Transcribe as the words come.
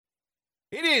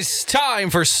It is time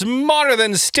for Smarter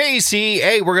Than Stacy.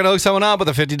 Hey, we're going to hook someone up with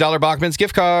a $50 Bachman's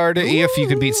gift card. Ooh. If you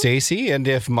can beat Stacy, and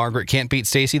if Margaret can't beat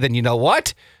Stacy, then you know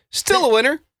what? Still a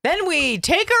winner. Then we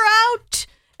take her out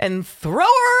and throw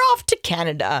her off to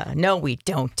Canada. No, we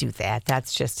don't do that.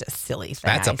 That's just a silly thing.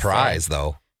 That's a prize,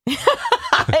 though.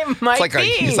 It might be.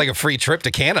 It's like a free trip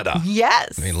to Canada.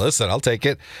 Yes. I mean, listen, I'll take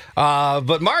it.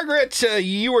 But Margaret,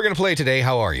 you were going to play today.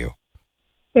 How are you?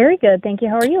 Very good. Thank you.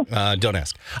 How are you? Don't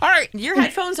ask. All right. Your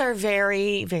headphones are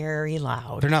very, very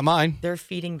loud. They're not mine. They're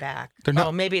feeding back. They're not.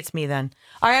 Oh, maybe it's me then.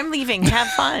 All right, I'm leaving. Have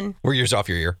fun. Were yours off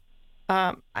your ear?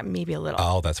 Maybe a little.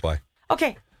 Oh, that's why.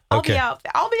 Okay. I'll be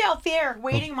out there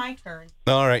waiting my turn.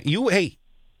 All right. Hey,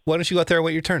 why don't you go out there and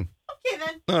wait your turn? Okay,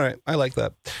 then. All right. I like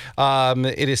that.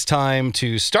 It is time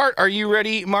to start. Are you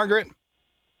ready, Margaret?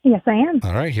 Yes, I am.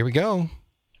 All right. Here we go.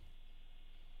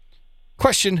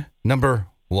 Question number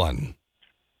 1.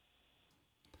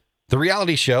 The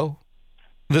reality show,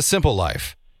 The Simple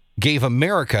Life, gave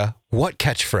America what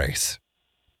catchphrase?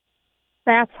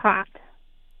 That's hot.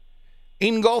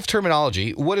 In golf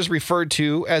terminology, what is referred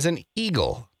to as an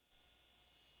eagle?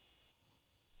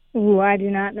 Ooh, I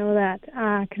do not know that.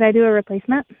 Could I do a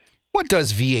replacement? What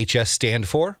does VHS stand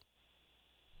for?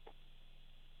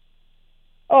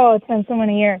 Oh, it's been so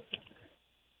many years.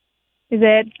 Is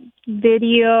it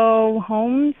Video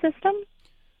Home System?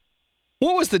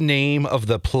 What was the name of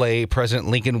the play President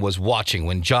Lincoln was watching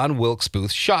when John Wilkes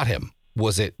Booth shot him?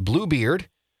 Was it Bluebeard,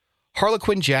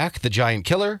 Harlequin Jack, the Giant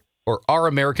Killer, or Our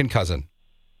American Cousin?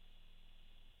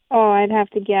 Oh, I'd have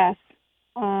to guess.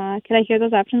 Could I hear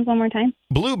those options one more time?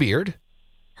 Bluebeard,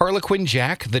 Harlequin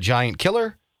Jack, the Giant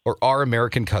Killer, or Our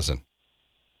American Cousin?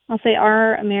 I'll say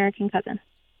Our American Cousin.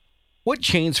 What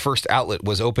chain's first outlet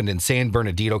was opened in San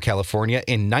Bernardino, California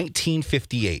in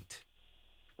 1958?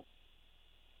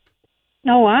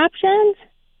 No options?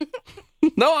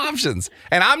 No options.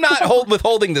 And I'm not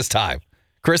withholding this time.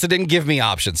 Carissa didn't give me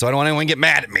options, so I don't want anyone to get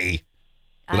mad at me.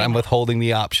 But I'm withholding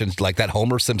the options like that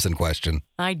Homer Simpson question.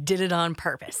 I did it on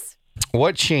purpose.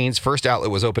 What chain's first outlet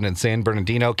was opened in San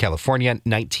Bernardino, California,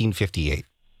 1958?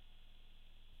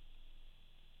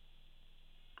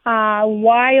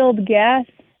 Wild guess.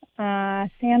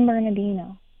 San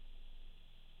Bernardino.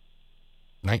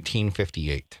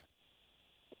 1958.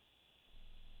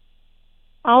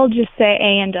 I'll just say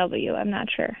A&W. I'm not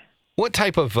sure. What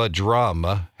type of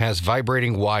drum has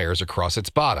vibrating wires across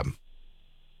its bottom?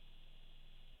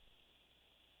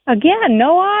 Again,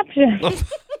 no options.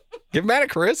 Get mad at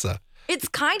Carissa. It's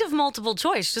kind of multiple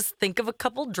choice. Just think of a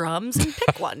couple drums and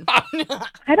pick one.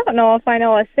 I don't know if I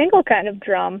know a single kind of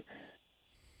drum.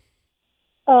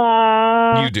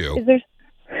 You do. Is there...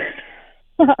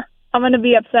 I'm going to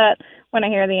be upset when I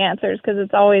hear the answers because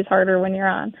it's always harder when you're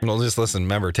on. Well, just listen.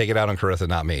 Remember, take it out on Carissa,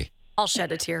 not me. I'll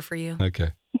shed a tear for you.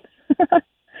 Okay.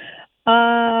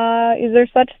 Is there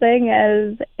such thing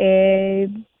as a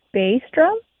bass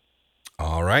drum?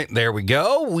 All right, there we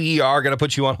go. We are going to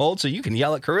put you on hold so you can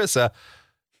yell at Carissa.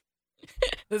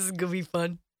 This is going to be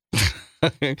fun.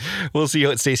 We'll see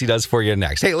what Stacy does for you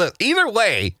next. Hey, look, either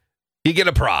way, you get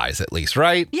a prize at least,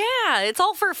 right? Yeah, it's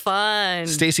all for fun.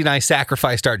 Stacy and I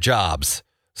sacrificed our jobs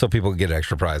so people could get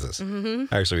extra prizes.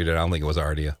 Mm-hmm. Actually, we did. I don't think it was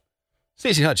already a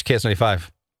Stacy Hutch, KS95.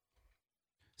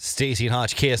 Stacy and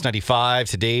Hutch, KS95.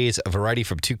 Today's variety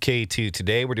from 2K to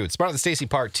today. We're doing Smarter Than Stacy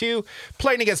Part 2.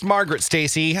 Playing against Margaret.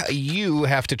 Stacy, you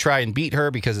have to try and beat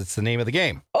her because it's the name of the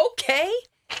game. Okay.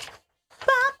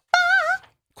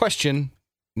 Question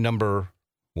number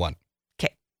 1.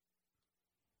 Okay.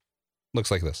 Looks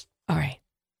like this. All right.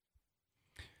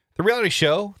 The reality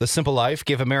show, The Simple Life,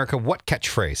 gave America what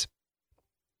catchphrase?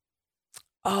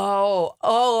 Oh,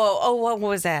 what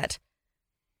was that?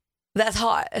 That's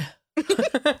hot.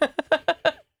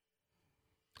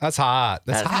 That's hot.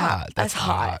 That's hot. That's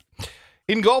hot.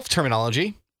 In golf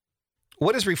terminology,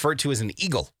 what is referred to as an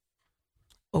eagle?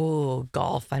 Oh,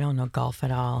 golf. I don't know golf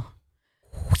at all.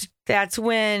 That's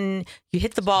when you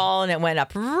hit the ball and it went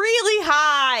up really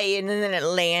high and then it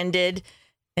landed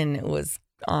and it was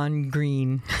on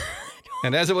green.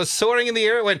 And as it was soaring in the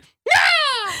air, it went,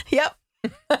 yeah! Yep.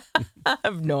 I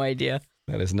have no idea.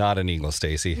 That is not an eagle,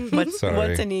 Stacy. What's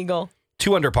an eagle?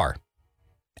 2 under par.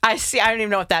 I see. I don't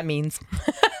even know what that means.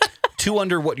 2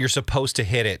 under what you're supposed to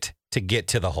hit it to get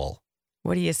to the hole.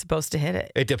 What are you supposed to hit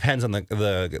it? It depends on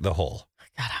the hole.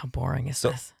 God, how boring is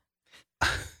this?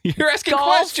 You're asking Golf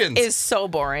questions. Is so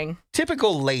boring.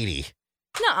 Typical lady.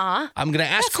 Nuh-uh. I'm going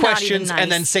to ask That's not even questions nice.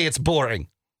 and then say it's boring.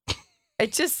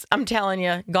 I'm telling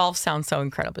you, golf sounds so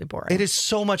incredibly boring. It is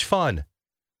so much fun.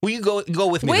 Will you go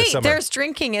with me this Wait, summer? there's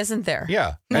drinking, isn't there?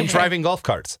 Yeah, and driving golf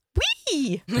carts.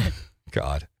 Whee!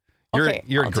 God. You're Okay,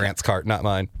 in I'll do Grant's cart, not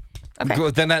mine. Okay.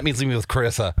 Good, then that means leave me with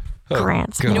Carissa. Oh,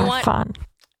 Grant's God. You know more what? fun.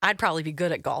 I'd probably be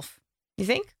good at golf. You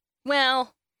think?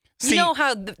 Well, See- you know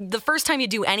how the first time you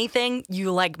do anything,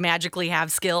 you like magically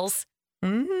have skills.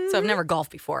 Mm-hmm. So I've never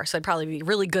golfed before, so I'd probably be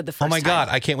really good the first Oh my time. God,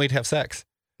 I can't wait to have sex.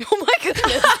 Oh my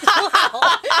goodness.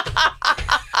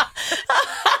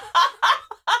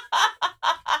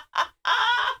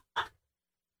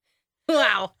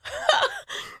 Wow.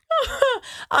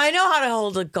 I know how to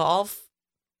hold a golf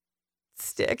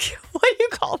stick. What do you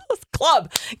call those?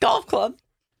 Club. Golf club.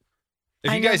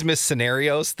 If I you know. guys missed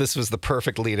scenarios, this was the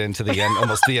perfect lead into the end,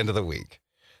 almost the end of the week.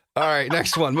 All right,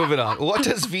 next one. Moving on. What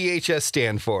does VHS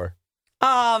stand for?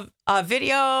 A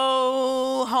video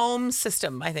home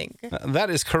system, I think. That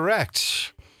is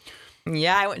correct.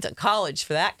 Yeah, I went to college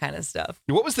for that kind of stuff.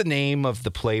 What was the name of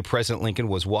the play President Lincoln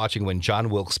was watching when John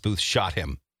Wilkes Booth shot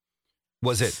him?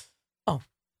 Was it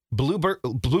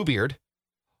Bluebeard,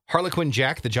 Harlequin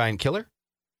Jack the Giant Killer,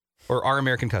 or Our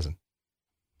American Cousin?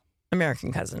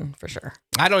 American Cousin, for sure.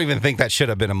 I don't even think that should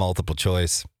have been a multiple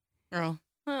choice. Oh,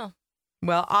 well,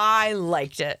 Well, I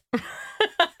liked it.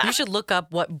 you should look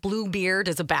up what Bluebeard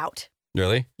is about.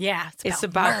 Really? Yeah, It's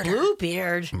about murder.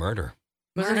 Bluebeard. Murder.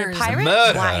 Wasn't he a Murders. pirate?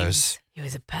 Murders. He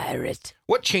was a pirate.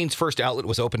 What chain's first outlet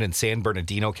was opened in San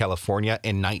Bernardino, California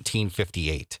in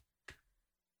 1958?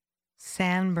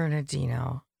 San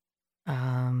Bernardino.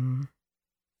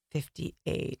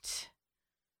 58.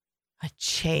 A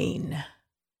chain.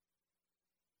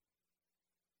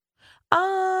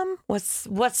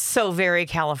 What's so very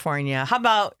California? How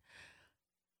about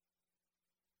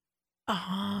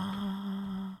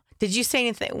did you say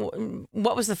anything?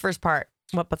 What was the first part?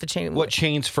 What about the chain? What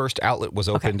chain's first outlet was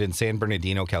opened in San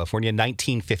Bernardino, California,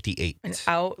 1958? An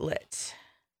outlet.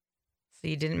 So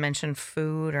you didn't mention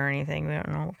food or anything. We don't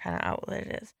know what kind of outlet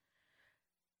it is.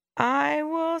 I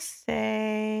will say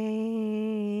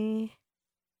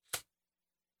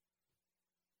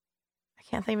I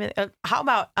can't think of it. How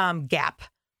about Gap?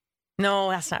 No,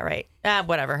 that's not right.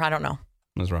 Whatever. I don't know.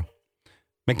 What's wrong?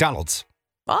 McDonald's.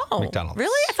 Oh, McDonald's.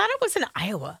 Really? I thought it was in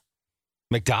Iowa.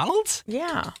 McDonald's?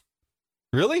 Yeah.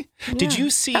 Really? Did Yeah. you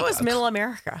see? That was Middle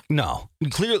America. No,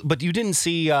 clear. But you didn't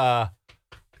see.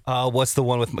 What's the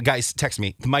one with guys? Text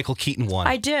me the Michael Keaton one.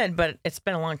 I did, but it's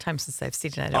been a long time since I've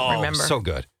seen it. I don't remember. So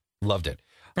good. Loved it.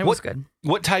 It was good.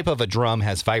 What type of a drum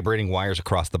has vibrating wires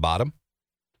across the bottom?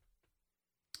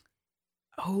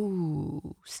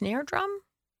 Oh, snare drum?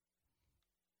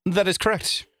 That is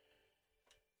correct.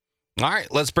 All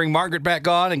right, let's bring Margaret back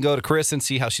on and go to Chris and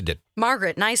see how she did.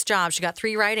 Margaret, nice job. She got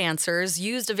 3 right answers,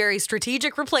 used a very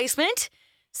strategic replacement.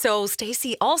 So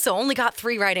Stacy also only got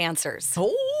 3 right answers.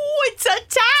 Oh, it's a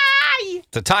tie.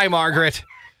 It's a tie, Margaret.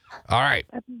 All right.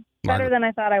 Better Margaret. than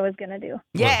I thought I was going to do.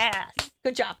 Yeah.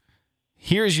 Good job.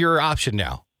 Here's your option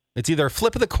now. It's either a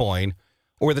flip of the coin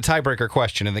or the tiebreaker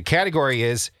question. And the category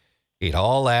is it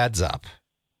all adds up.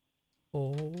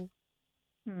 Oh.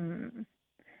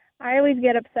 I always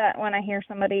get upset when I hear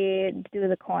somebody do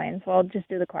the coin, so I'll just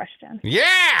do the question.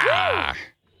 Yeah.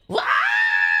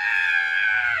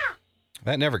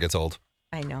 That never gets old.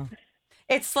 I know.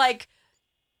 It's like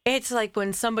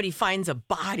when somebody finds a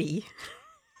body.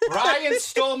 Ryan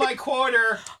stole my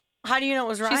quarter. How do you know it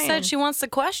was Ryan? She said she wants the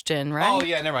question, right? Oh,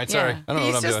 yeah, never mind. Sorry. Yeah. I don't know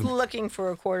He's what I'm just doing. looking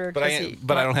for a quarter. But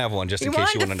I don't have one, just He in case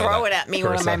wanted you to want to know throw that. it at me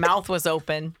when my Carissa. mouth was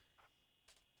open.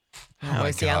 Oh I my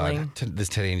was God. yelling. This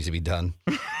today needs to be done.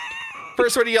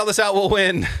 First one to yell this out will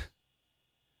win.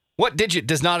 What digit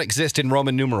does not exist in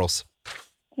Roman numerals?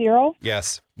 0?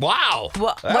 Yes. Wow.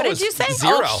 What That did was you say?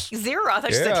 0. Oh, 0. I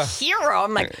thought you Yeah. said hero.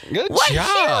 I'm like, Good what job.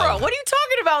 hero? What are you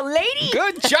talking about, lady?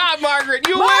 Good job, Margaret.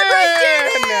 You Margaret win.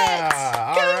 did it. Yeah.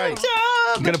 All Good right.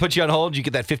 job. I'm going to put you on hold. You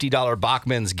get that $50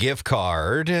 Bachman's gift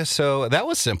card. So that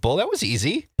was simple. That was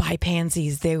easy. Buy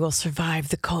pansies. They will survive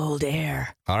the cold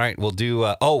air. All right. We'll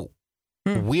do.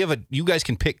 We have you guys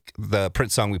can pick the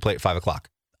Prince song we play at 5 o'clock.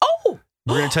 Oh,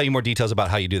 We're going to tell you more details about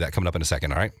how you do that coming up in a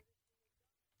second. All right.